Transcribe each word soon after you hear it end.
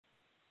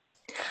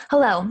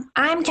Hello,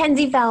 I'm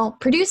Kenzie Fell,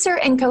 producer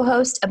and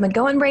co-host of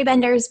McGowan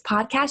Braybender's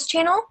podcast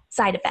channel,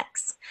 Side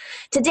Effects.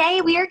 Today,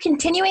 we are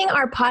continuing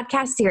our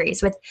podcast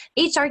series with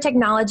HR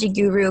technology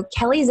guru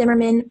Kelly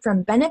Zimmerman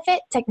from Benefit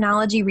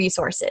Technology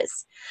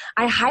Resources.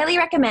 I highly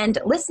recommend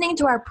listening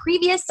to our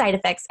previous Side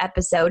Effects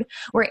episode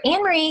where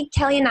Anne-Marie,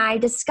 Kelly, and I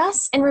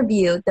discuss and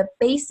review the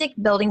basic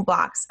building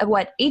blocks of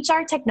what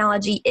HR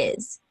technology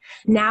is.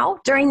 Now,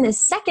 during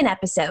this second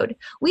episode,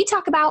 we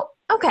talk about,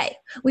 okay,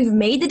 we've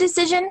made the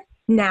decision,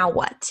 now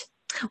what?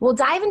 We'll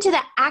dive into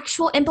the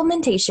actual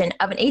implementation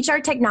of an HR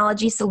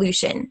technology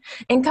solution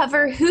and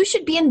cover who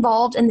should be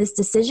involved in this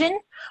decision,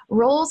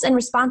 roles and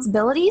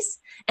responsibilities,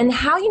 and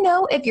how you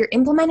know if you're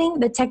implementing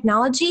the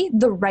technology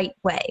the right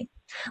way.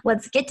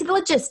 Let's get to the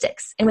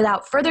logistics, and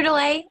without further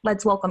delay,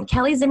 let's welcome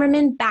Kelly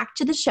Zimmerman back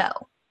to the show.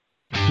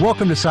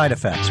 Welcome to Side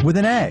Effects with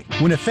an A.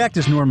 When effect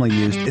is normally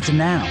used, it's a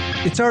noun.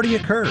 It's already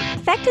occurred.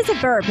 Effect is a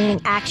verb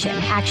meaning action.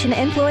 Action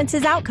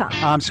influences outcome.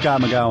 I'm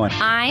Scott McGowan.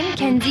 I'm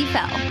Kenzie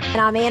Fell.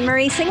 And I'm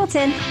Anne-Marie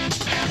Singleton.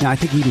 Now, I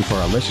think even for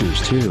our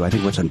listeners, too, I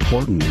think what's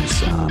important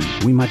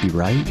is we might be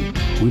right,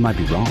 we might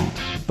be wrong.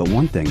 But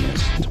one thing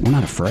is we're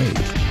not afraid.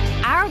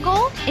 Our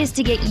goal is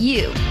to get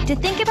you to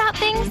think about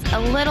things a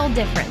little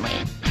differently.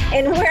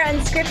 And we're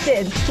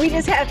unscripted. We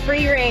just have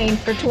free reign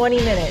for 20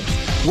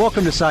 minutes.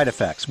 Welcome to Side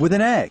Effects with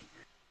an A.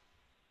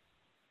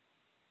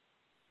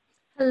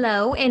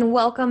 Hello, and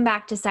welcome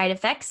back to Side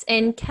Effects.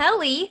 And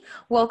Kelly,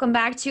 welcome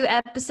back to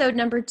episode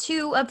number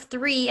 2 of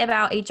 3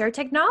 about HR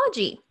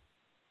technology.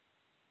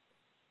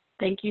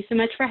 Thank you so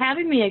much for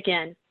having me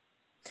again.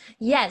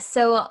 Yes,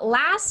 so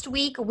last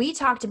week we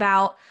talked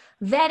about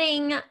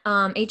vetting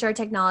HR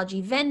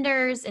technology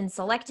vendors and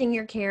selecting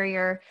your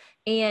carrier,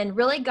 and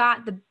really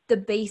got the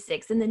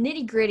basics and the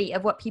nitty-gritty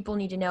of what people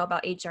need to know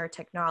about HR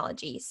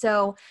technology.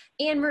 So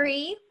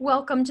Anne-Marie,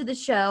 welcome to the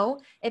show.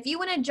 If you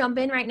want to jump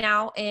in right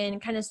now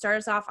and kind of start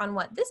us off on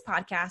what this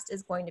podcast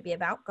is going to be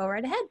about, go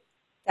right ahead.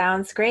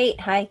 Sounds great.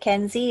 Hi,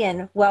 Kenzie,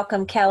 and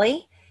welcome,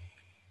 Kelly.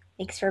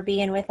 Thanks for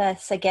being with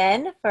us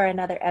again for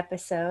another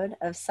episode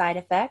of Side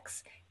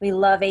Effects. We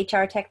love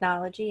HR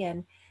technology,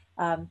 and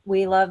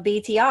we love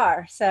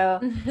BTR. So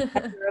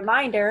as a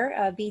reminder,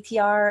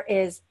 BTR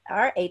is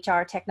our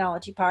HR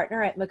technology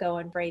partner at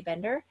McGowan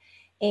Brabender.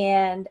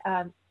 And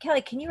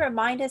Kelly, can you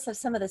remind us of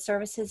some of the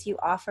services you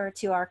offer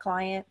to our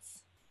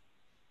clients?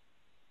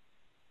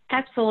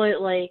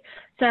 Absolutely.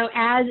 So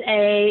as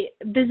a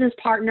business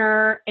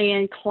partner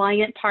and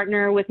client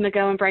partner with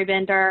McGowan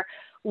Brabender,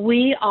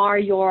 we are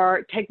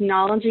your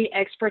technology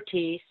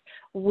expertise.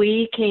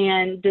 We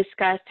can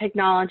discuss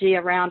technology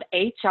around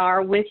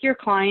HR with your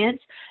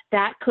clients.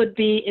 That could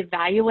be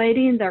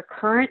evaluating their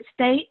current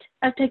state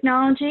of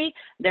technology,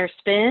 their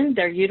spend,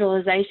 their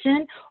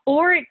utilization,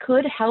 or it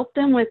could help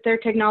them with their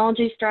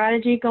technology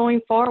strategy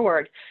going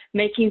forward,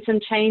 making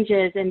some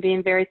changes and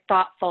being very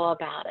thoughtful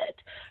about it.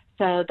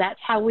 So that's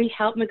how we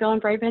help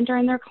McGowan Brabender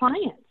and their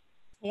clients.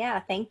 Yeah,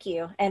 thank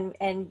you.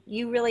 And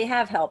you really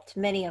have helped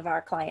many of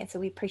our clients,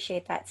 so we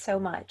appreciate that so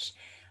much.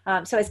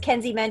 So as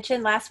Kenzie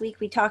mentioned, last week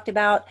we talked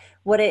about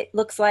what it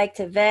looks like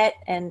to vet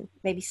and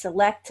maybe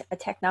select a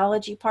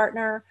technology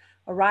partner,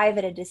 arrive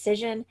at a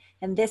decision.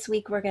 And this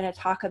week we're going to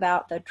talk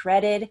about the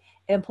dreaded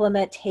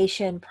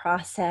implementation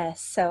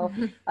process. So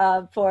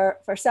for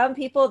some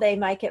people, they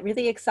might get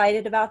really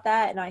excited about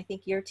that. And I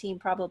think your team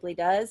probably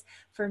does.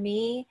 For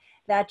me,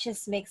 that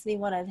just makes me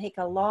want to take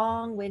a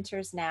long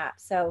winter's nap.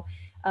 So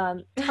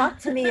talk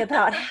to me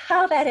about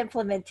how that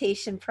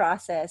implementation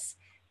process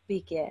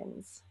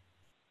begins.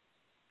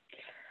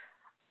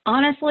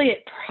 Honestly,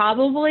 it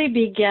probably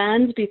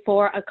begins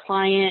before a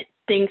client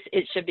thinks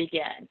it should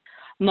begin.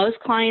 Most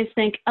clients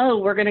think, oh,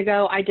 we're going to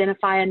go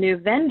identify a new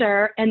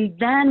vendor, and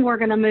then we're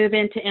going to move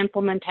into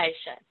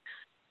implementation.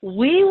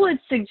 We would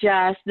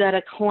suggest that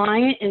a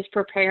client is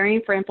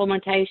preparing for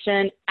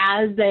implementation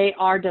as they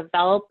are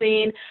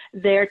developing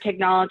their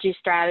technology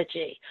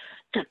strategy.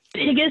 The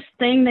biggest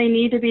thing they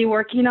need to be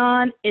working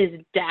on is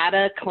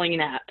data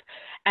cleanup.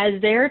 As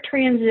they're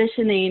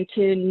transitioning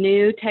to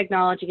new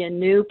technology, a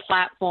new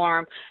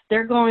platform,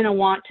 they're going to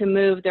want to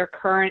move their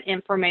current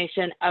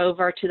information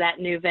over to that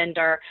new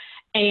vendor,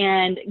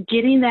 and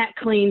getting that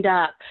cleaned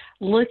up,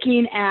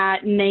 looking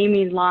at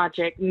naming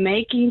logic,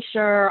 making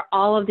sure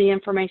all of the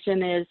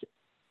information is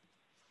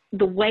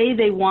the way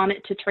they want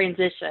it to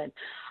transition.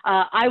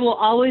 I will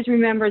always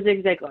remember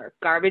Zig Ziglar,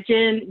 garbage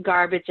in,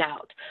 garbage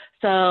out.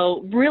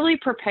 So really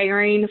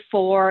preparing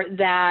for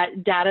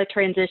that data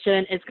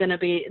transition is going to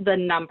be the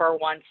number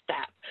one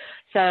step.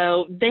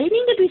 So they need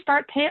to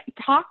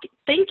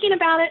thinking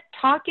about it,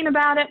 talking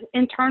about it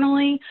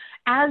internally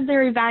as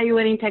they're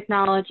evaluating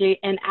technology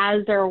and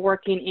as they're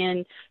working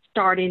in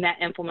starting that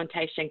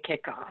implementation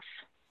kickoff.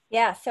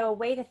 Yeah, so a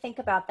way to think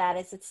about that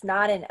is it's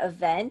not an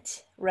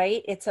event,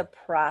 right? It's a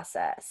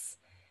process.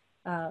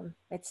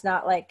 It's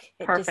not like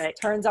it Perfect.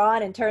 Just turns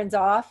on and turns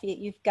off.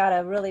 You've got to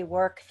really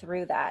work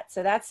through that.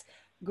 So that's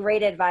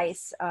great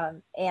advice.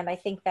 And I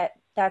think that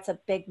that's a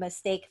big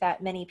mistake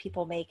that many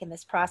people make in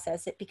this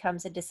process. It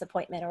becomes a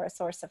disappointment or a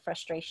source of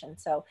frustration.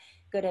 So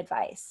good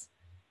advice.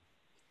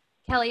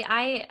 Kelly,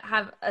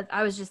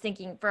 I was just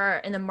thinking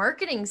in the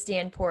marketing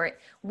standpoint,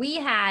 we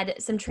had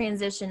some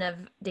transition of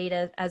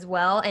data as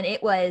well, and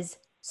it was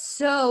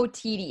so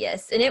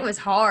tedious and it was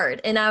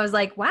hard. And I was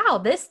like, wow,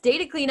 this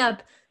data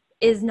cleanup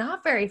is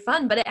not very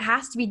fun, but it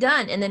has to be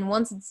done. And then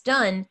once it's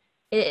done,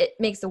 it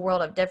makes a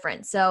world of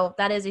difference. So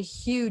that is a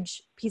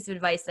huge piece of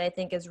advice that I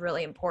think is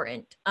really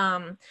important.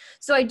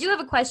 So I do have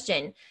a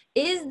question.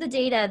 Is the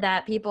data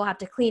that people have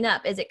to clean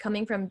up, is it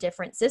coming from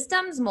different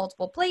systems,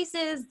 multiple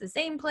places, the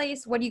same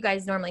place? What do you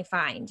guys normally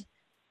find?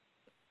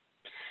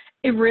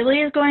 It really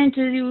is going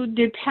to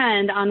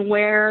depend on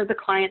where the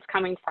client's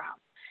coming from.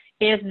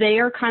 If they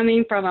are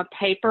coming from a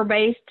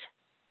paper-based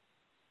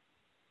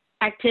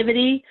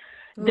activity,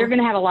 they're going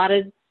to have a lot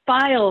of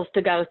files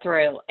to go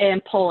through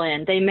and pull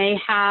in. They may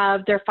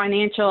have their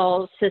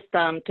financial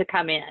system to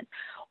come in.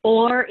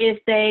 Or if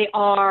they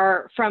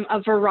are from a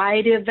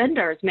variety of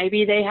vendors,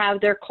 maybe they have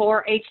their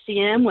core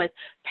HCM with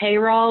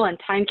payroll and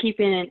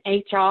timekeeping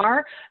and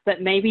HR,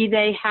 but maybe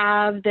they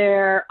have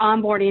their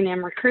onboarding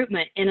and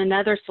recruitment in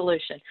another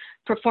solution,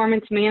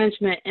 performance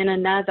management in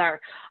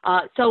another.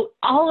 So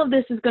all of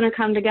this is going to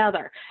come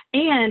together.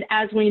 And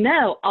as we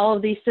know, all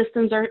of these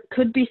systems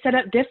could be set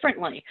up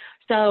differently.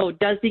 So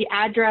does the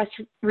address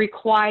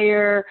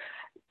require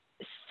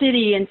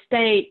city and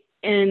state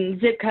and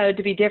zip code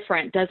to be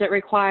different? Does it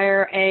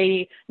require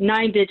a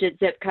 9-digit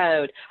zip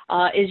code?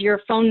 Is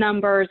your phone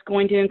numbers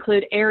going to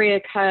include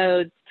area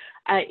codes?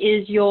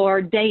 Is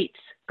your dates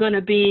going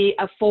to be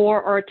a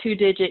 4 or a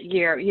 2-digit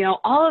year? You know,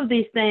 all of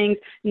these things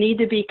need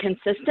to be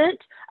consistent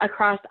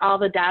across all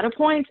the data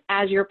points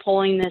as you're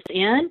pulling this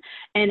in,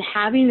 and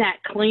having that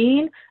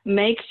clean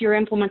makes your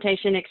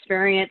implementation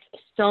experience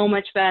so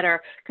much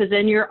better, because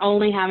then you're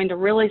only having to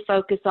really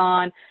focus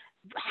on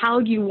how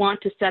do you want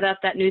to set up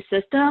that new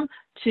system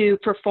to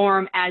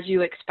perform as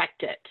you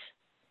expect it.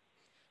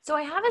 So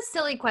I have a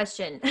silly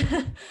question.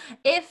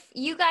 If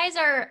you guys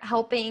are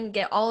helping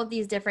get all of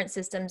these different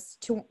systems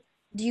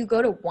do you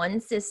go to one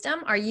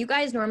system? Are you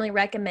guys normally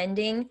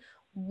recommending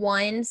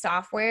one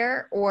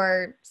software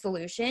or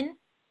solution?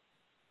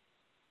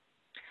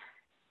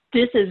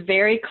 This is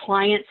very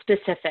client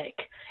specific.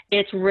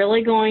 It's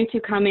really going to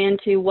come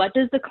into what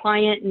does the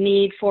client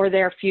need for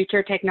their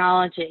future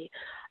technology.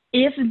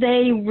 If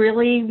they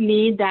really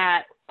need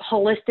that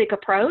holistic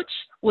approach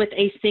with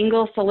a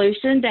single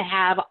solution to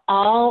have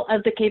all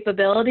of the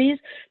capabilities,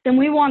 then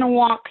we want to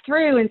walk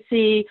through and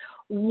see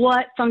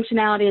what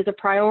functionality is a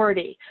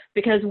priority,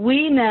 because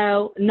we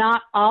know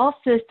not all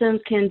systems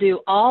can do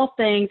all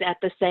things at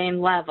the same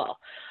level.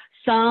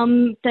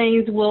 Some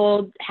things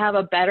will have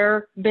a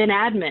better bin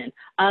admin.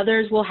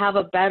 Others will have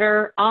a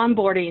better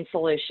onboarding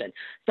solution.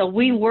 So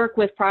we work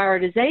with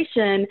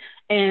prioritization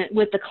and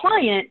with the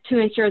client to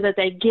ensure that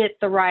they get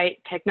the right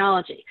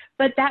technology.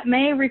 But that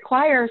may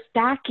require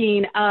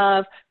stacking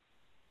of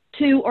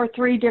 2 or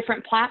 3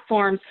 different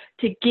platforms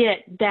to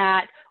get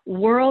that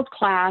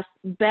world-class,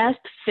 best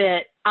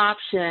fit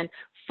option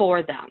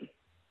for them.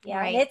 Yeah,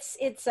 right.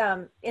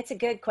 And it's a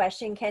good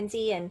question,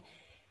 Kenzie, and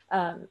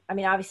I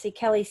mean, obviously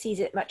Kelly sees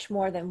it much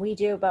more than we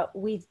do, but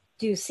we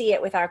do see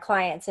it with our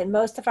clients, and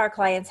most of our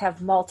clients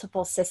have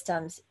multiple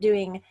systems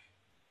doing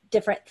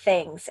different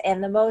things.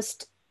 And the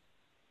most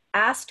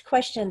asked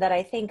question that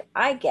I think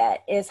I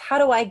get is, how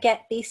do I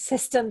get these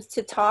systems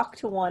to talk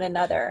to one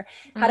another?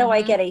 How do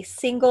I get a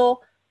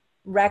single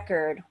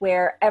record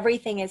where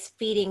everything is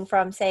feeding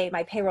from, say,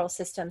 my payroll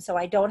system, so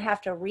I don't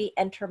have to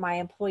re-enter my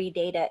employee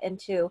data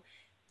into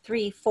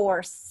 3,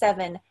 4,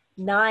 7,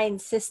 9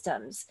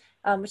 systems,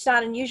 which is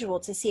not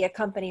unusual to see a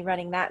company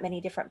running that many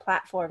different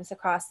platforms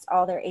across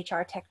all their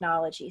HR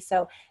technology.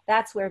 So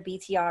that's where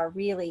BTR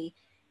really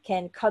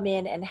can come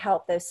in and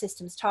help those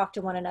systems talk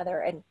to one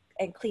another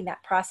and clean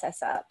that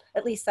process up.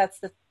 At least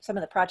that's some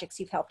of the projects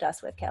you've helped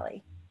us with,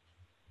 Kelly.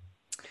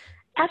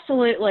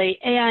 Absolutely.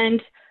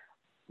 And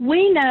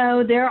we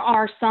know there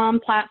are some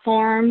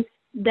platforms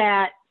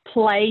that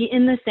play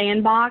in the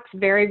sandbox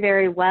very,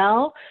 very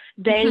well.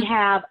 They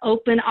have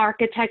open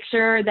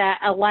architecture that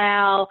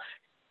allow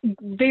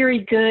very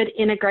good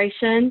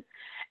integration.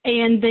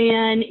 And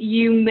then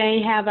you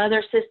may have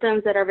other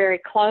systems that are very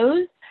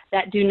closed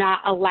that do not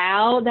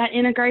allow that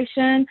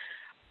integration.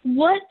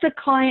 What the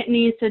client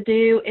needs to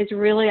do is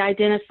really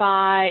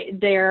identify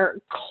their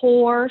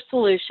core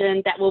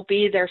solution that will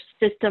be their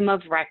system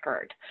of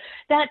record.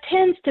 That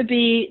tends to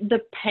be the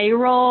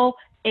payroll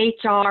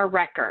HR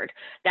record.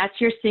 That's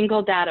your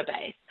single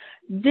database.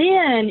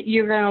 Then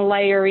you're going to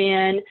layer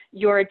in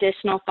your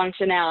additional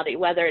functionality,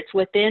 whether it's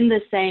within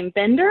the same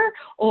vendor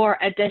or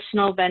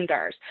additional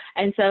vendors.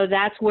 And so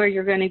that's where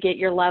you're going to get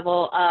your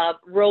level of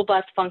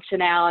robust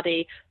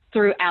functionality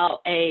throughout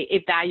a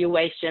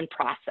evaluation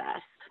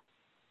process.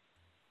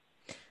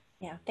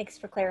 Yeah, thanks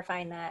for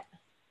clarifying that.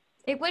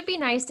 It would be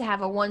nice to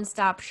have a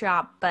one-stop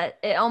shop, but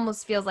it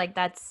almost feels like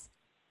that's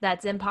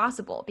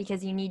impossible,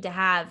 because you need to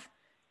have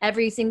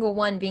every single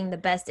one being the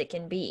best it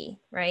can be,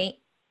 right?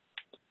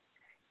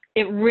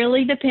 It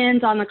really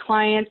depends on the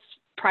client's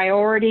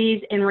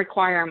priorities and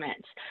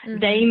requirements.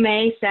 They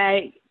may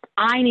say,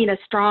 I need a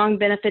strong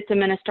benefits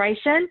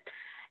administration,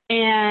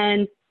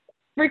 And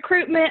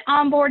recruitment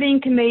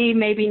onboarding can be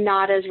maybe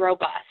not as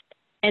robust,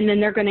 and then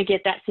they're going to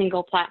get that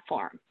single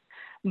platform.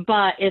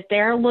 But if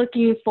they're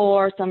looking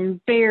for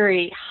some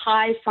very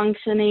high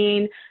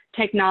functioning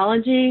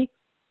technology,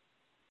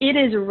 it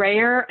is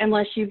rare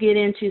unless you get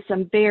into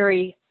some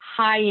very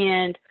high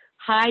end,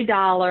 high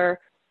dollar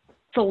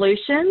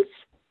solutions.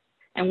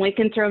 And we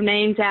can throw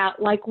names out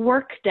like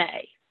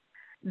Workday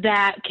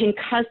that can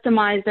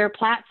customize their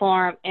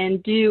platform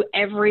and do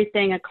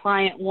everything a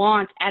client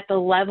wants at the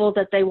level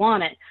that they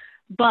want it.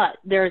 But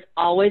there's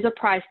always a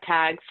price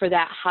tag for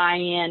that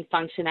high-end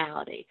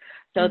functionality.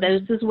 So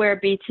this is where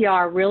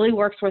BTR really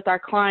works with our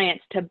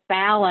clients to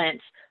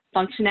balance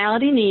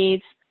functionality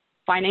needs,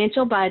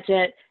 financial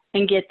budget,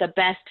 and get the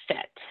best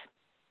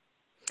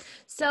fit.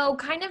 So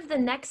kind of the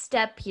next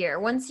step here,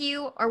 once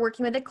you are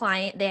working with a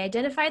client, they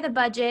identify the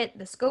budget,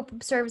 the scope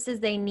of services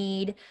they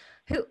need.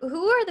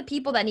 Who are the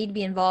people that need to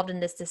be involved in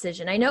this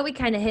decision? I know we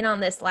kind of hit on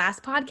this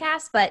last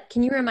podcast, but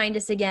can you remind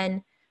us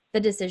again the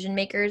decision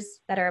makers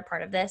that are a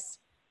part of this?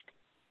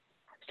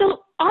 So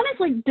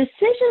honestly,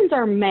 decisions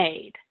are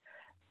made,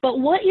 but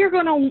what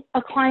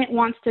a client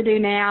wants to do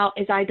now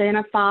is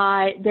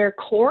identify their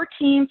core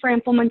team for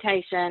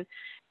implementation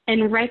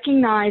and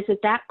recognize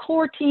that that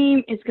core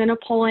team is going to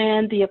pull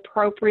in the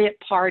appropriate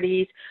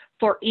parties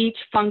for each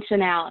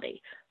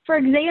functionality. For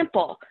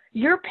example,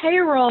 your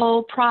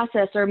payroll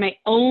processor may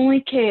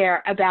only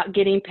care about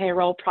getting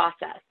payroll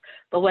processed,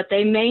 but what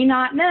they may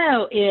not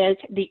know is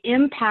the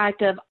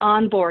impact of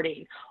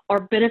onboarding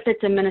or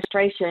benefits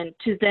administration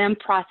to them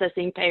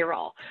processing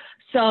payroll.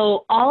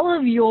 So all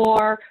of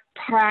your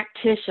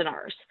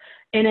practitioners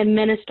and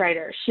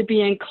administrators should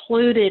be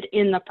included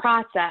in the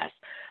process.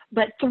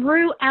 But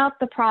throughout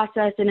the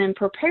process and in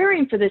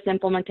preparing for this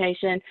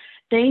implementation,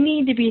 they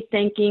need to be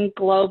thinking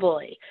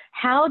globally.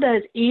 How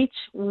does each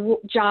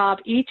job,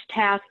 each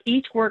task,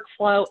 each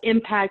workflow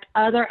impact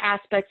other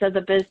aspects of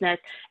the business,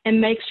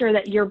 and make sure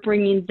that you're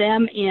bringing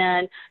them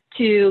in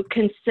to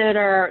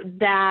consider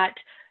that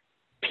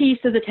piece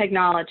of the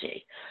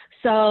technology.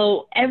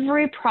 So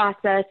every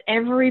process,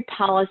 every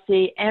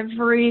policy,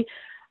 every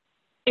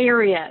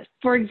area,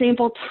 for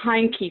example,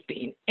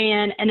 timekeeping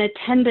and an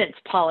attendance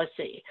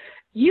policy.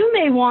 You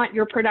may want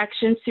your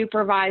production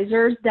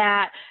supervisors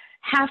that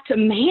have to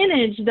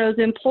manage those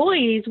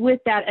employees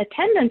with that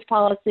attendance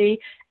policy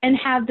and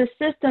have the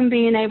system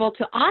being able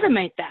to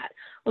automate that.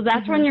 Well,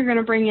 that's when you're going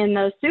to bring in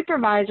those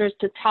supervisors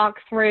to talk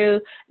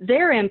through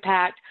their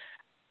impact.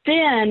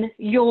 Then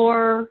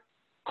your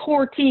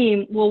core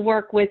team will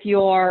work with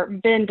your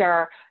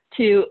vendor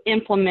to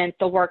implement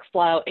the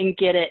workflow and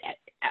get it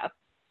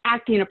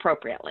acting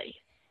appropriately.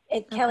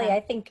 Kelly, I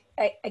think,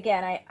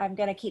 again, I'm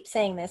going to keep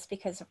saying this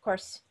because, of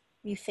course,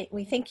 we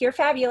think you're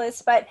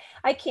fabulous, but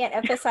I can't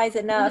emphasize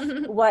enough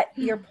what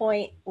your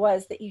point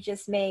was that you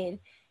just made,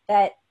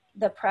 that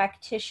the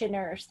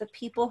practitioners, the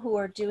people who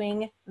are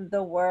doing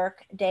the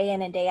work day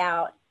in and day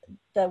out,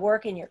 the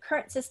work in your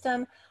current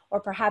system, or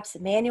perhaps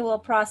manual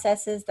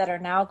processes that are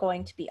now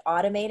going to be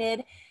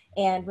automated.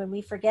 And when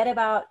we forget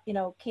about,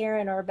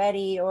 Karen or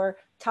Betty or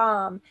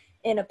Tom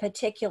in a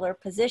particular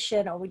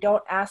position, or we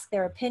don't ask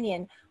their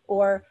opinion,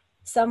 or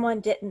someone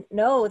didn't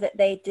know that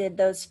they did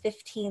those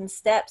 15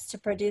 steps to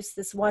produce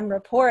this one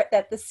report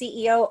that the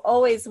CEO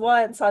always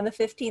wants on the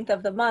 15th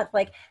of the month.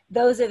 Like,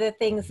 those are the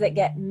things that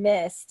get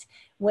missed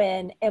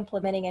when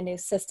implementing a new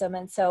system.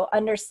 And so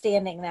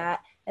understanding that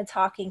and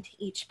talking to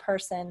each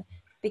person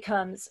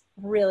becomes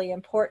really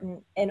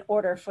important in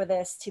order for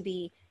this to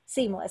be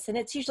seamless. And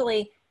it's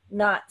usually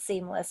not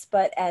seamless,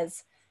 but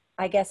as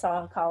I guess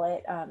I'll call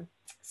it,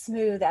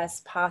 smooth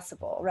as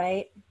possible,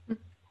 right?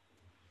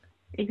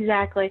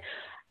 Exactly.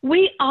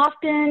 We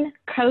often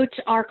coach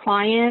our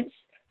clients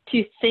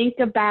to think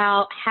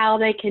about how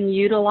they can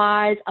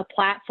utilize a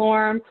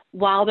platform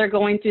while they're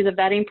going through the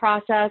vetting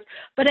process,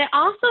 but I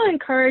also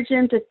encourage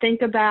them to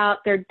think about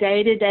their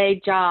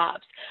day-to-day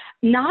jobs,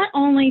 not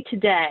only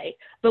today,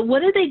 but what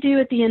did they do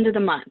at the end of the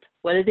month?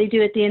 What did they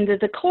do at the end of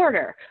the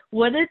quarter?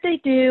 What did they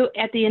do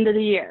at the end of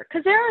the year?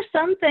 Because there are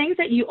some things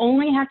that you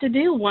only have to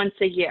do once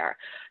a year.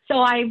 So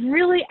I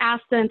really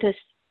ask them to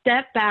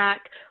step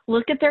back,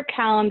 look at their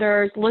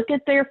calendars, look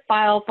at their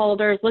file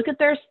folders, look at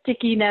their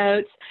sticky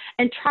notes,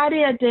 and try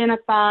to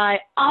identify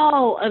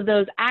all of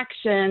those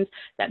actions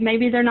that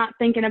maybe they're not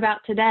thinking about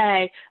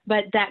today,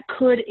 but that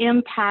could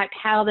impact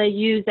how they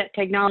use that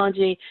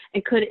technology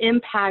and could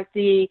impact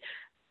the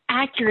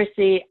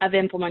accuracy of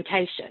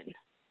implementation.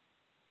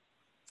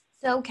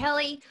 So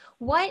Kelly,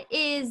 what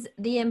is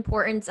the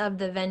importance of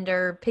the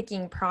vendor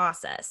picking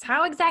process?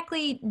 How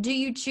exactly do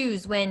you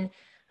choose when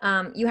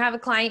you have a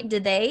client? Do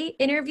they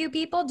interview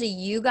people? Do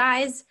you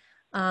guys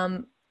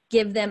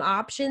give them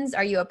options?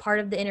 Are you a part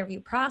of the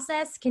interview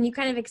process? Can you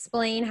kind of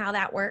explain how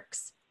that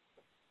works?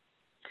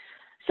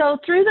 So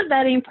through the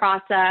vetting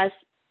process,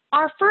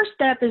 our first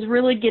step is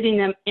really getting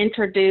them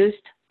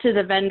introduced to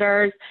the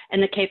vendors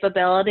and the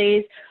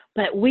capabilities.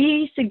 But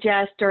we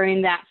suggest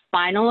during that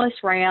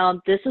finalist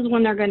round, this is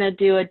when they're going to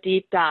do a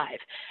deep dive.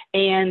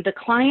 And the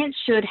client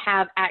should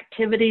have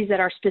activities that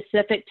are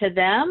specific to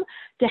them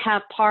to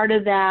have part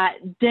of that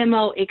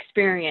demo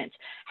experience.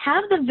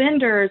 Have the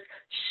vendors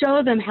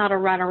show them how to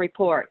run a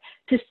report,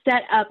 to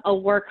set up a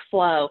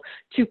workflow,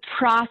 to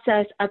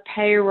process a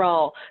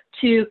payroll,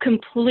 to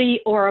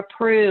complete or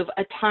approve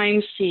a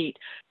timesheet,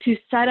 to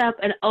set up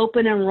an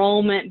open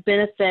enrollment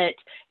benefit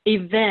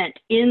event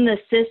in the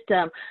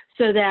system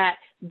so that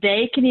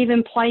they can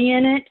even play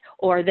in it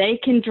or they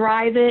can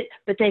drive it,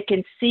 but they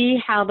can see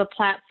how the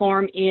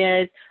platform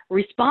is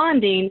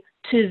responding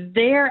to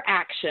their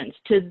actions,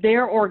 to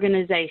their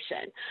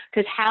organization.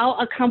 Because how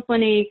a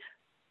company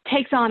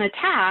takes on a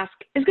task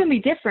is going to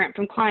be different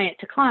from client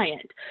to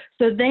client.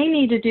 So they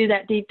need to do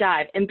that deep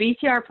dive. And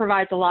BTR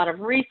provides a lot of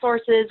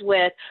resources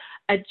with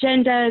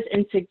agendas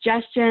and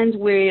suggestions.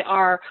 We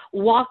are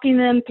walking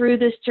them through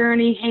this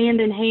journey hand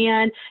in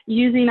hand,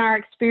 using our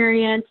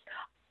experience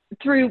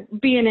through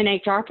being an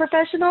HR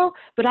professional,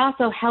 but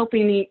also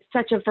helping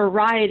such a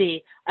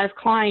variety of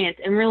clients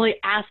and really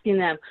asking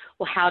them,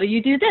 well, how do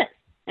you do this?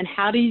 And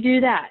how do you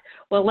do that?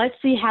 Well, let's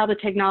see how the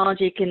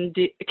technology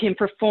can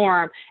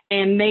perform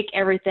and make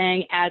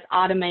everything as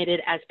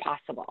automated as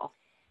possible.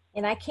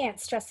 And I can't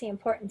stress the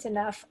importance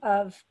enough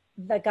of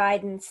the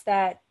guidance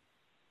that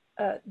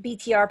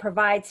BTR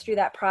provides through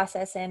that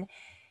process, and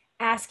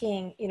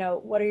asking,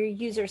 what do your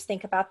users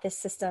think about this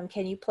system?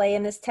 Can you play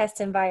in this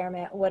test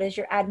environment? What does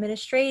your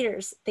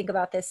administrators think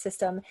about this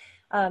system?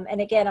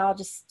 And again, I'll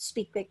just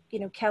speak that,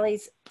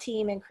 Kelly's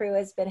team and crew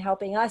has been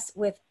helping us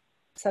with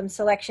some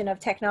selection of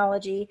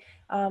technology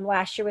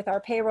last year with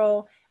our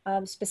payroll,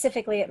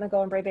 specifically at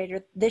McGowan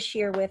Brabander this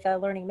year with a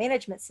learning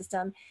management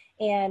system.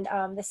 And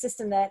the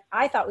system that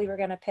I thought we were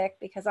going to pick,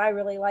 because I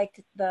really liked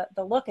the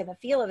look and the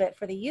feel of it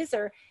for the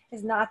user,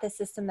 is not the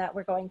system that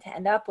we're going to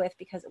end up with,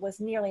 because it was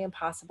nearly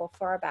impossible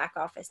for our back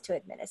office to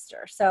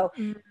administer. So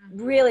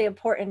really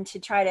important to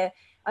try to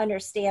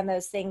understand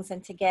those things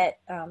and to get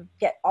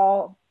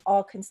all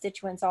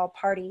constituents, all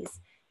parties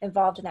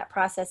involved in that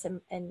process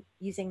and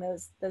using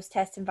those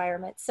test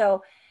environments.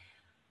 So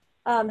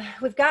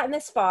we've gotten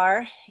this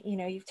far.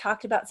 You've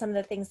talked about some of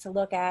the things to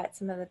look at,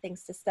 some of the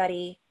things to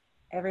study.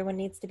 Everyone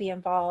needs to be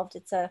involved.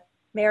 It's a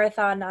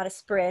marathon, not a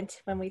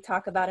sprint when we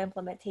talk about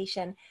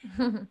implementation.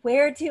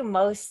 Where do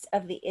most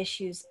of the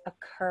issues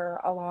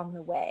occur along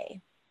the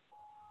way?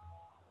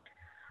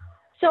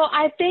 So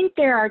I think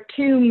there are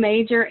two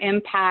major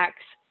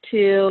impacts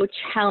to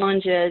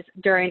challenges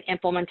during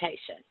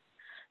implementation.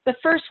 The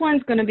first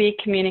one's going to be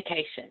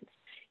communications,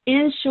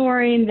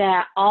 ensuring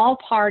that all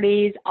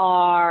parties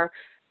are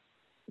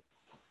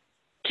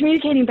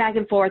communicating back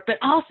and forth, but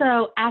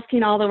also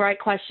asking all the right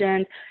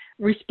questions,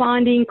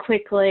 responding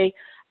quickly.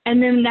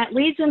 And then that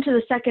leads into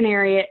the second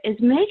area is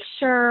make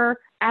sure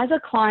as a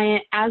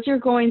client, as you're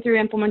going through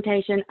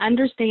implementation,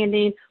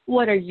 understanding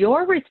what are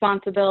your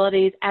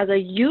responsibilities as a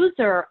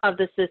user of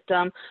the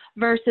system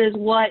versus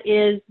what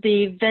is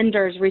the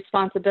vendor's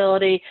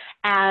responsibility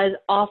as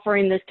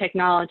offering this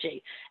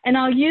technology. And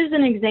I'll use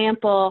an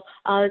example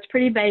that's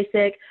pretty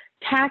basic: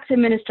 tax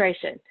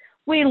administration.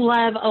 We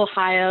love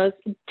Ohio's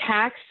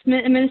tax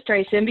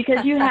administration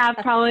because you have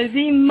probably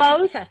the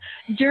most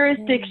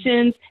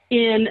jurisdictions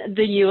in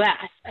the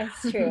U.S.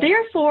 That's true.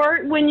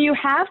 Therefore, when you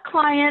have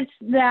clients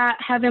that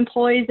have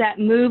employees that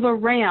move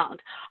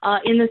around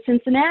in the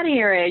Cincinnati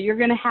area, you're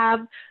going to have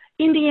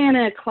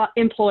Indiana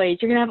employees,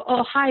 you're going to have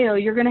Ohio,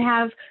 you're going to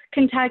have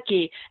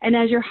Kentucky. And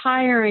as you're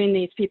hiring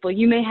these people,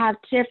 you may have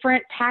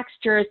different tax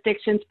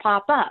jurisdictions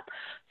pop up.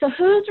 So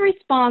who's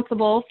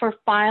responsible for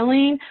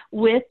filing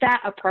with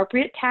that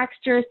appropriate tax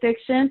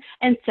jurisdiction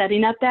and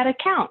setting up that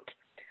account?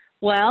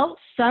 Well,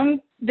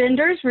 some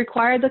vendors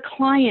require the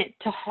client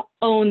to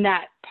own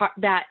that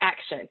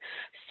action.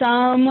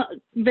 Some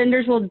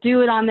vendors will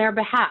do it on their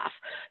behalf.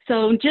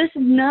 So just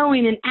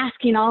knowing and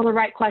asking all the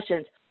right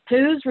questions,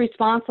 who's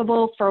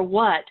responsible for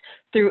what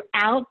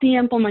throughout the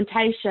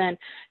implementation,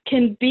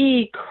 can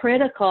be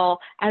critical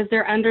as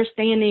they're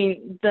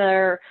understanding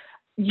their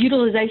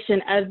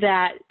utilization of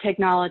that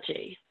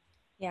technology.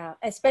 Yeah,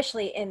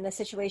 especially in the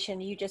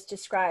situation you just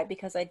described,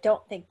 because I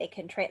don't think they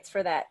can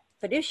transfer that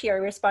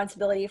fiduciary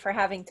responsibility for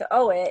having to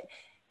owe it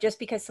just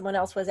because someone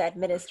else was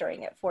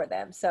administering it for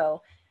them.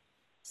 So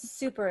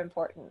super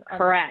important.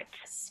 Correct.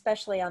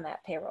 Especially on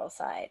that payroll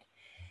side.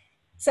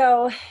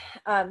 So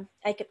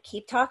I could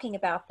keep talking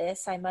about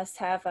this. I must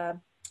have,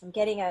 I'm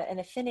getting an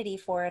affinity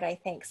for it, I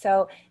think.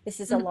 So this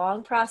is a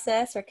long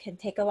process, or can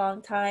take a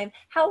long time.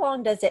 How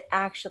long does it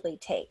actually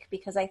take?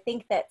 Because I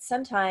think that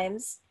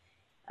sometimes,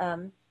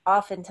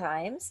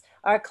 oftentimes,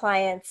 our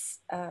clients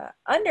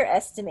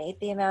underestimate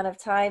the amount of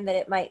time that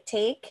it might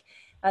take,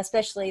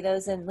 especially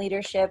those in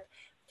leadership,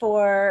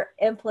 for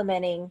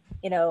implementing,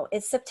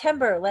 it's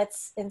September,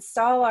 let's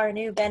install our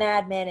new Ben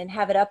admin and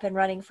have it up and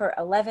running for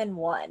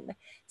 11/1.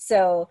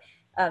 So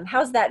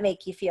how's that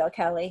make you feel,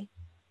 Kelly?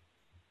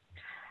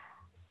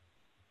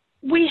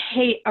 We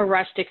hate a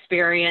rushed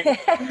experience.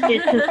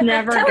 It's just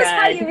never Tell good. us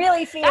how you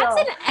really feel.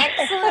 That's an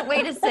excellent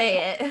way to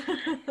say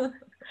it.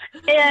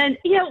 And,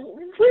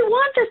 we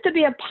want this to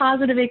be a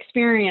positive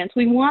experience.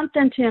 We want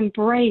them to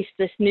embrace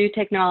this new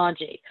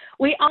technology.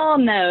 We all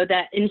know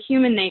that in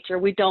human nature,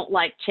 we don't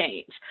like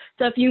change.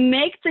 So if you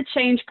make the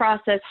change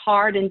process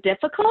hard and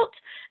difficult,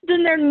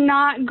 then they're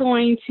not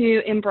going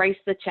to embrace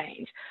the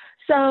change.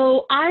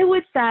 So I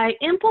would say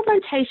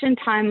implementation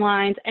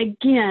timelines,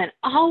 again,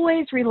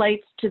 always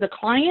relates to the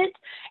client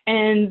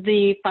and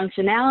the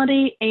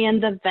functionality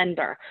and the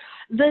vendor.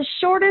 The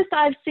shortest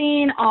I've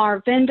seen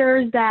are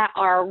vendors that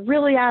are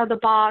really out of the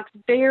box,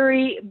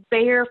 very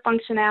bare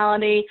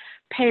functionality,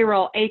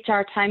 payroll,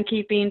 HR,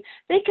 timekeeping.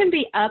 They can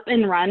be up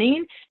and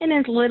running in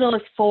as little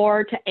as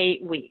 4 to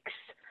 8 weeks.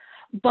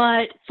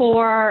 But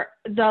for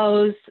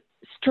those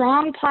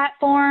strong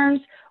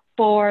platforms,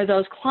 for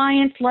those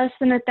clients less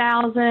than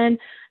 1,000,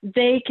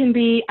 they can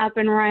be up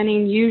and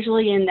running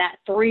usually in that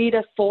 3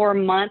 to 4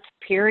 month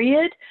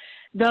period.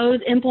 Those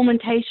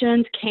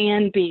implementations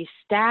can be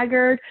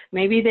staggered.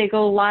 Maybe they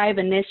go live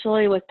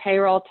initially with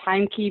payroll,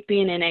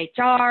 timekeeping, and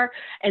HR,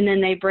 and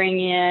then they bring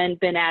in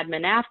bin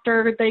admin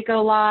after they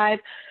go live.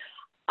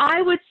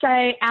 I would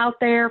say out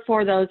there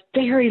for those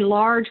very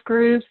large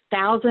groups,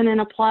 1,000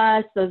 and a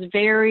plus, those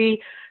very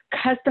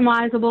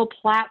customizable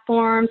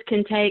platforms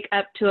can take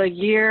up to a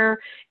year.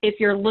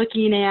 If you're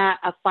looking at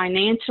a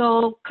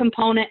financial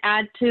component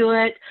add to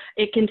it,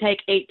 it can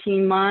take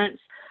 18 months.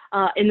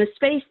 In the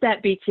space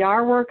that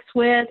BTR works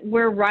with,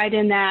 we're right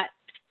in that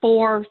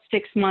 4-6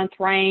 month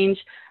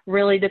range,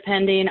 really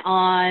depending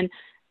on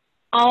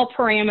all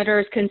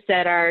parameters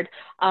considered.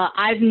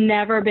 I've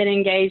never been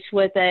engaged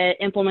with an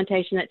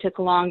implementation that took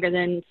longer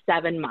than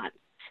 7 months.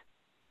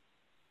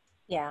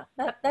 Yeah,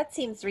 that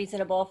seems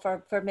reasonable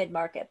for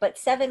mid-market, but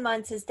 7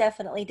 months is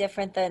definitely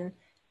different than,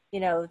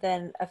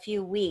 than a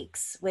few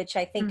weeks, which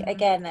I think,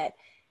 again, that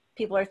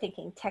people are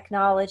thinking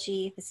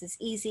technology, this is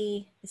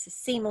easy, this is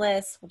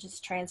seamless, we'll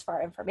just transfer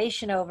our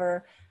information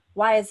over.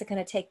 Why is it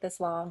going to take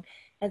this long?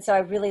 And so I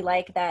really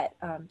like that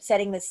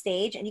setting the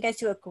stage, and you guys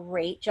do a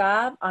great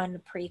job on the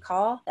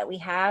pre-call that we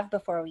have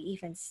before we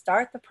even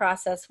start the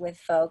process with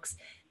folks,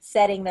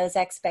 setting those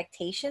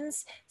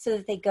expectations so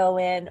that they go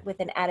in with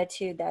an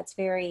attitude that's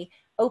very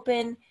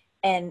open,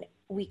 and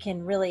we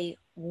can really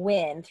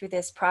win through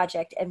this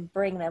project and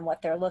bring them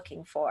what they're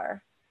looking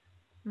for.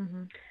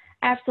 Mm-hmm.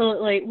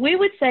 Absolutely. We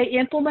would say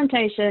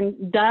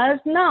implementation does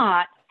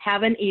not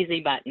have an easy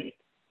button.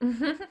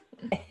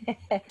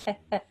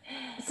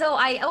 So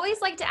I always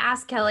like to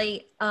ask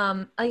Kelly,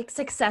 like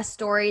success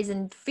stories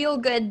and feel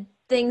good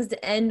things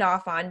to end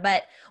off on,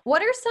 but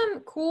what are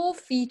some cool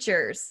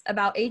features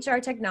about HR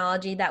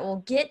technology that will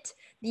get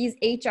these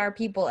HR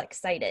people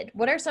excited?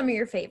 What are some of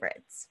your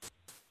favorites?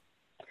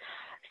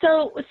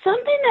 So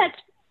something that's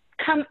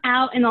come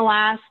out in the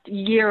last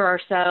year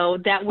or so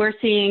that we're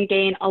seeing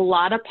gain a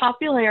lot of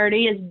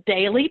popularity is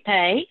daily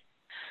pay.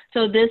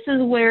 So this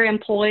is where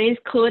employees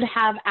could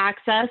have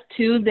access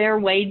to their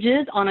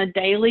wages on a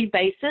daily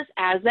basis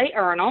as they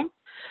earn them.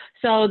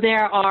 So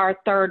there are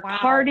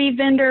third-party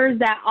vendors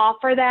that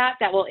offer that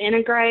will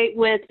integrate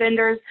with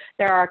vendors.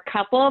 There are a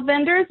couple of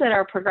vendors that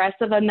are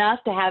progressive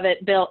enough to have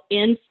it built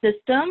in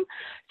system.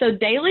 So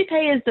daily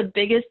pay is the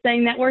biggest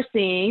thing that we're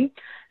seeing.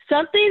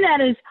 Something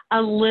that is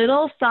a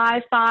little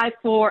sci-fi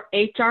for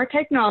HR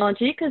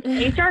technology, because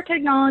HR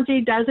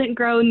technology doesn't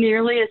grow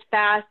nearly as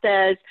fast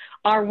as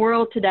our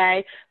world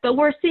today, but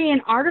we're seeing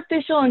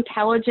artificial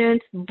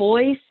intelligence,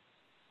 voice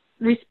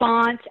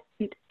response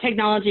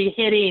technology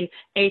hitting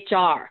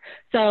HR.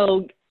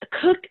 So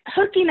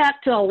hooking up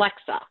to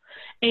Alexa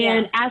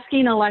and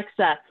asking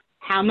Alexa,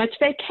 how much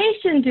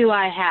vacation do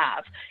I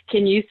have?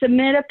 Can you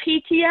submit a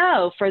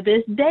PTO for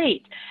this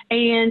date?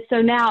 And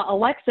so now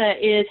Alexa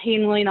is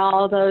handling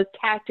all those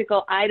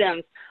tactical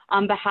items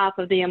on behalf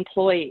of the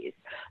employees.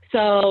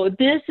 So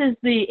this is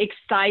the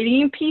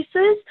exciting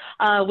pieces.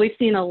 We've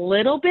seen a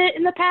little bit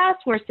in the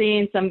past. We're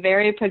seeing some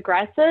very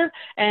progressive,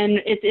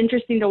 and it's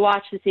interesting to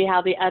watch to see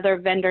how the other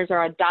vendors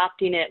are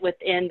adopting it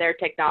within their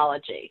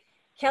technology.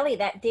 Kelly,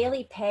 that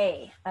daily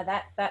pay,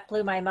 that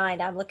blew my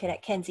mind. I'm looking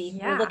at Kenzie.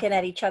 We're looking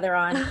at each other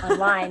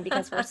online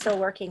because we're still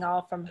working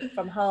all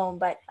from home.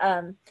 But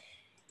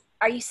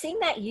are you seeing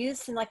that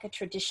used in like a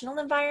traditional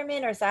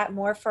environment, or is that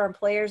more for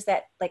employers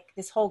that like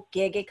this whole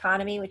gig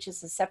economy, which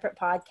is a separate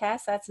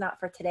podcast? That's not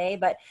for today,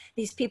 but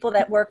these people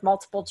that work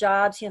multiple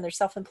jobs, they're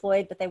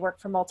self-employed, but they work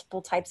for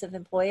multiple types of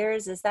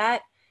employers. Is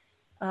that,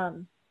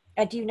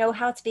 do you know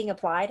how it's being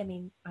applied? I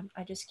mean, I'm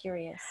just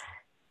curious.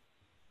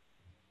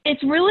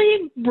 It's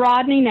really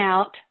broadening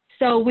out.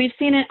 So we've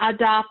seen it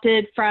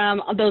adopted from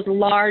those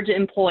large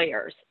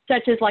employers,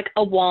 such as like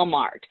a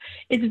Walmart.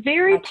 It's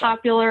very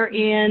popular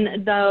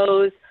in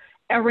those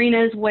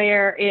arenas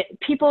where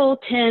people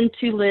tend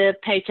to live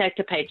paycheck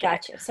to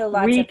paycheck. So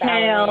lots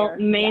retail, of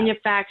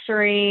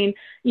manufacturing,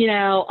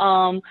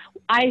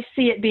 I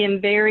see it being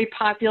very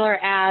popular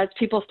as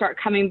people start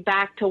coming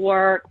back to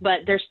work, but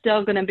they're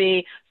still going to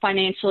be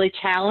financially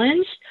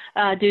challenged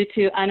due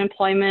to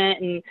unemployment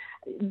and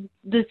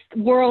this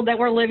world that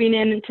we're living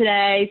in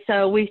today.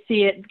 So we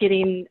see it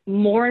getting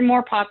more and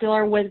more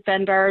popular with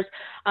vendors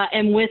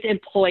and with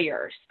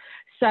employers.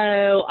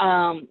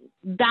 So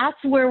that's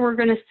where we're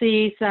going to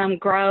see some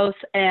growth.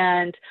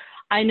 And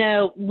I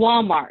know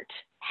Walmart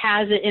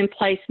has it in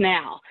place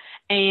now.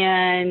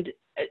 And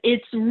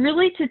it's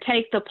really to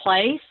take the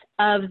place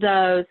of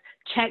those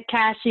check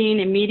cashing,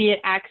 immediate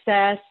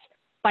access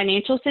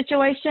financial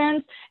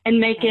situations and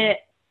make it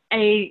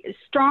a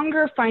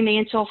stronger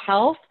financial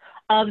health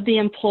of the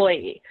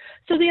employee.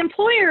 So the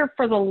employer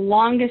for the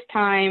longest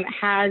time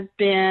has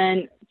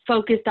been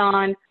focused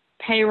on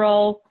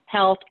payroll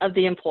health of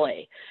the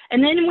employee.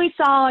 And then we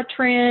saw a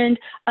trend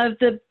of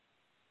the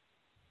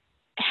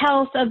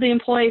health of the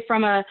employee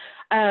from a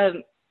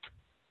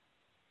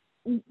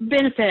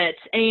benefits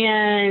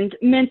and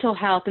mental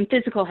health and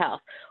physical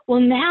health. Well,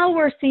 now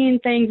we're seeing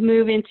things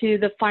move into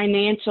the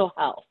financial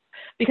health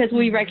because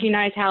we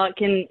recognize how it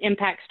can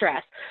impact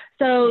stress.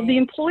 So the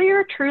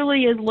employer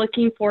truly is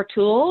looking for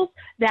tools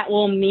that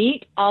will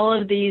meet all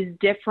of these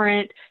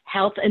different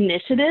health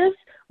initiatives,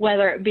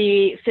 whether it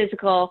be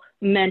physical,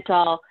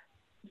 mental,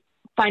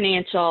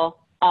 financial,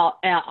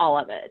 all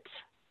of it.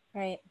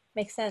 Right.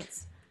 Makes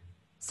sense.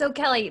 So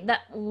Kelly,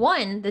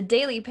 the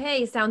daily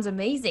pay sounds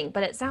amazing,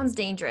 but it sounds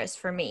dangerous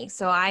for me.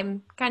 So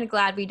I'm kind of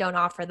glad we don't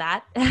offer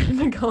that at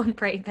McGowan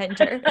Bray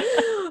Bender.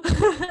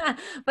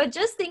 But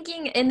just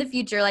thinking in the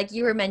future, like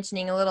you were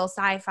mentioning, a little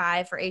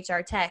sci-fi for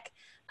HR tech.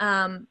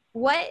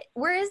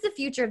 Where is the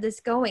future of this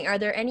going? Are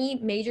there any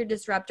major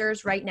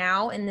disruptors right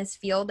now in this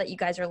field that you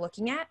guys are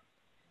looking at?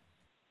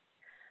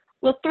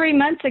 Well, 3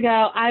 months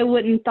ago, I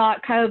wouldn't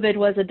thought COVID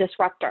was a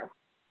disruptor.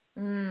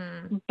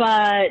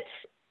 But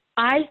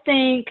I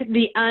think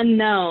the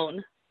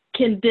unknown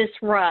can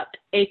disrupt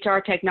HR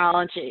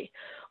technology,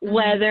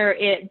 whether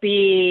it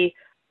be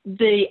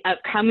the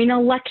upcoming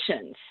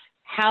elections.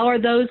 How are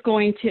those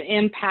going to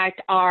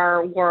impact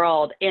our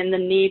world and the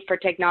need for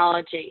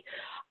technology?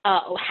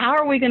 How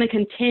are we going to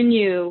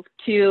continue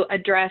to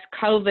address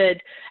COVID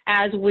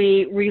as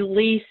we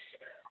release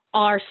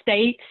our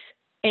states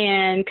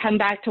and come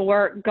back to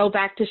work, go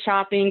back to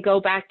shopping, go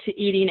back to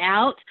eating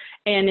out?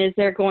 And is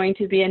there going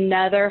to be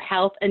another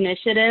health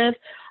initiative?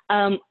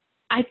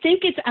 I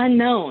think it's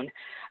unknown.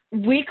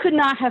 We could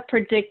not have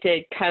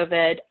predicted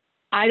COVID.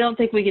 I don't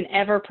think we can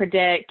ever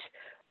predict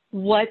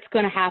what's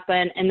going to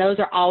happen, and those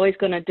are always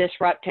going to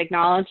disrupt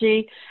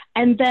technology.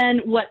 And then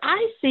what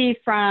I see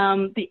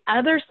from the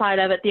other side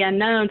of it, the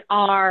unknowns,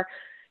 are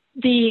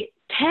the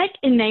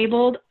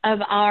tech-enabled of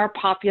our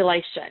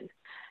population.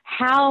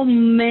 How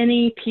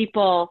many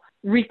people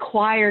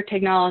require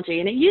technology?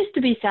 And it used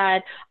to be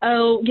said,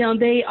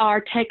 they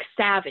are tech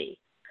savvy.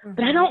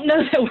 But I don't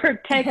know that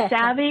we're tech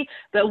savvy,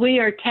 but we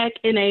are tech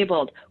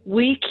enabled.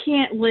 We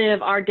can't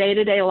live our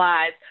day-to-day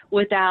lives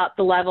without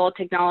the level of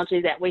technology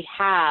that we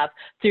have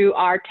through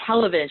our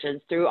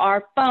televisions, through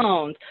our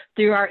phones,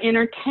 through our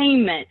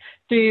entertainment,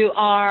 through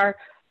our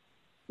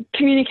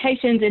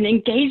communications and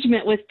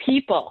engagement with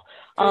people.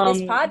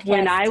 This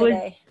podcast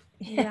today.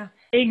 Yeah.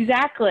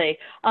 Exactly.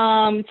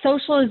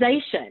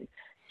 Socialization.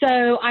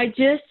 So I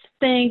just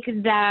think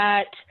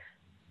that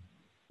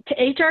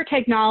HR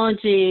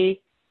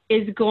technology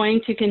is going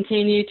to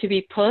continue to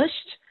be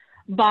pushed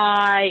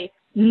by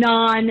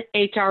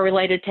non-HR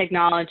related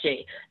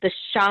technology, the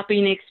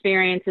shopping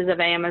experiences of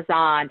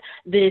Amazon,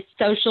 the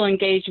social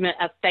engagement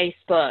of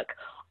Facebook.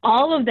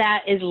 All of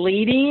that is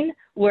leading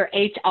where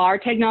HR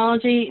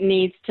technology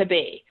needs to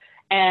be.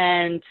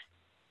 And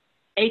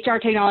HR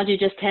technology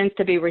just tends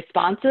to be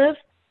responsive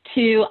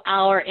to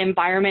our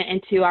environment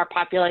and to our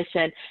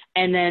population,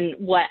 and then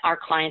what our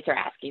clients are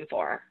asking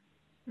for.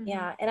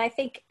 Yeah. And I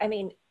think,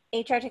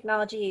 HR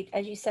technology,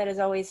 as you said, is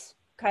always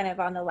kind of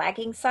on the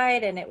lagging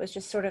side, and it was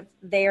just sort of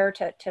there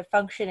to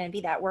function and be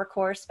that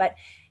workhorse. But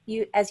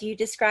as you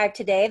described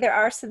today, there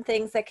are some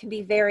things that can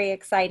be very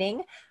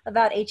exciting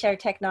about HR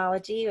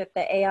technology with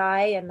the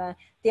AI and the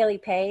daily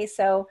pay.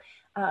 So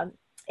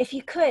if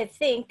you could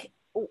think,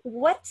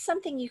 what's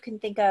something you can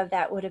think of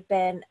that would have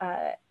been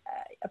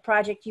a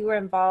project you were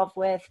involved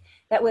with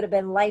that would have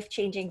been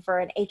life-changing for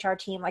an HR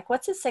team? Like,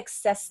 what's a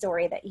success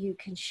story that you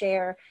can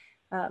share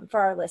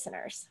for our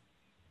listeners?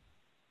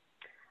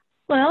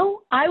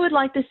 Well, I would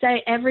like to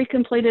say every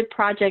completed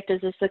project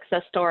is a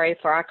success story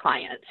for our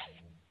clients.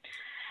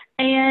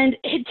 And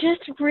it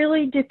just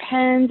really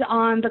depends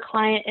on the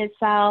client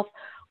itself.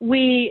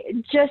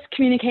 We just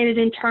communicated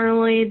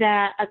internally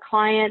that a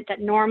client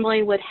that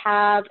normally would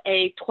have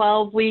a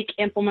 12-week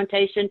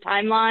implementation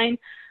timeline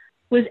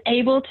was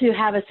able to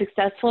have a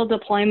successful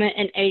deployment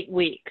in 8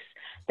 weeks.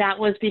 That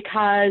was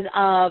because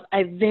of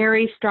a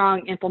very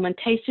strong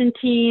implementation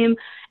team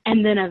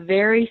and then a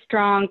very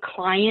strong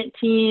client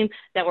team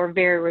that were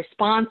very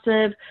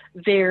responsive,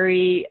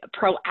 very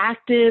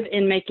proactive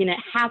in making it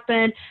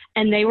happen.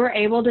 And they were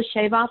able to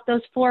shave off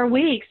those 4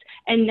 weeks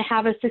and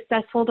have a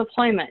successful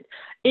deployment.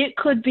 It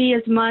could be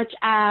as much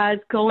as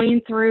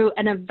going through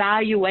an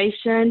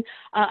evaluation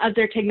of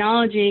their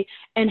technology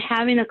and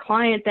having a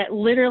client that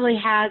literally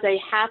has a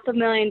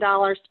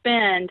 $500,000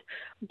 spend,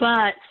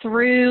 but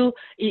through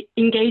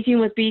engaging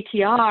with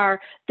BTR,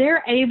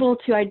 they're able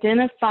to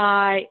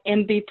identify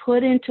and be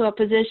put into a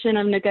position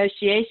of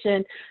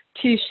negotiation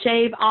to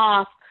shave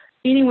off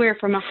anywhere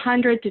from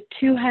 $100,000 to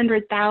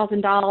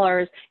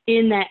 $200,000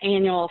 in that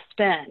annual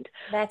spend.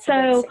 That's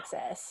a big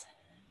success.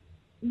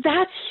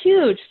 That's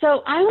huge.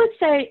 So I would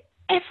say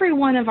every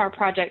one of our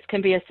projects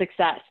can be a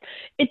success.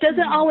 It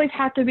doesn't always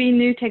have to be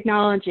new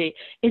technology.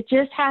 It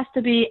just has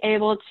to be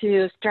able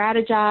to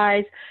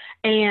strategize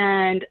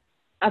and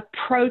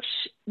approach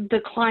the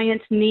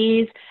client's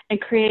needs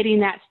and creating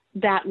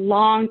that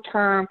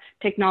long-term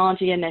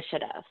technology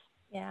initiative.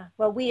 Yeah,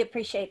 well, we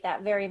appreciate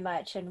that very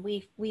much, and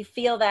we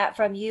feel that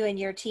from you and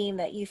your team,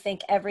 that you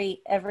think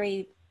every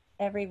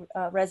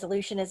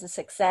resolution is a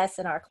success,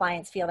 and our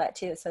clients feel that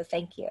too. So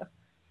thank you.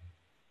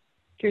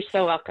 You're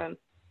so welcome.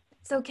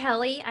 So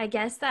Kelly, I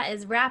guess that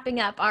is wrapping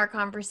up our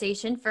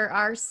conversation for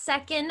our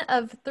second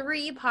of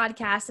 3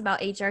 podcasts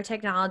about HR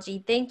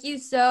technology. Thank you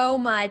so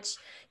much.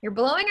 You're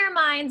blowing our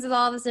minds with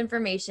all this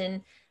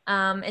information.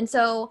 And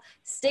so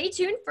stay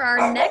tuned for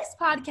our next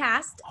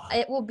podcast.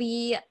 It will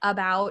be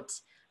about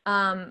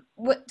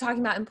talking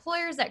about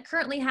employers that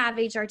currently have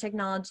HR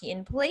technology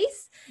in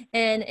place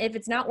and if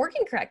it's not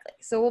working correctly.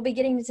 So we'll be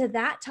getting into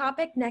that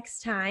topic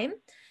next time.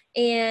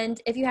 And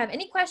if you have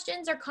any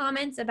questions or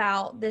comments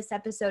about this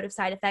episode of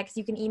Side Effects,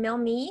 you can email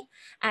me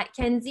at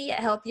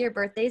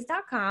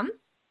kenzie@healthierbirthdays.com.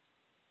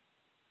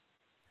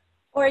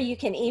 Or you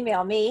can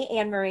email me,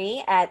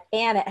 Anne-Marie, at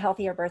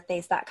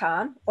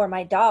ann@healthierbirthdays.com, or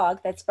my dog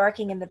that's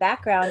barking in the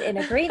background in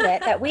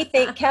agreement that we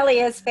think Kelly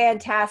is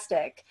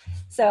fantastic.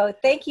 So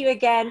thank you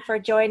again for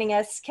joining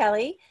us,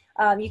 Kelly.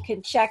 You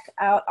can check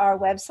out our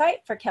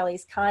website for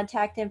Kelly's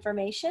contact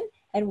information,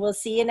 and we'll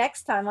see you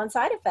next time on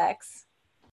Side Effects.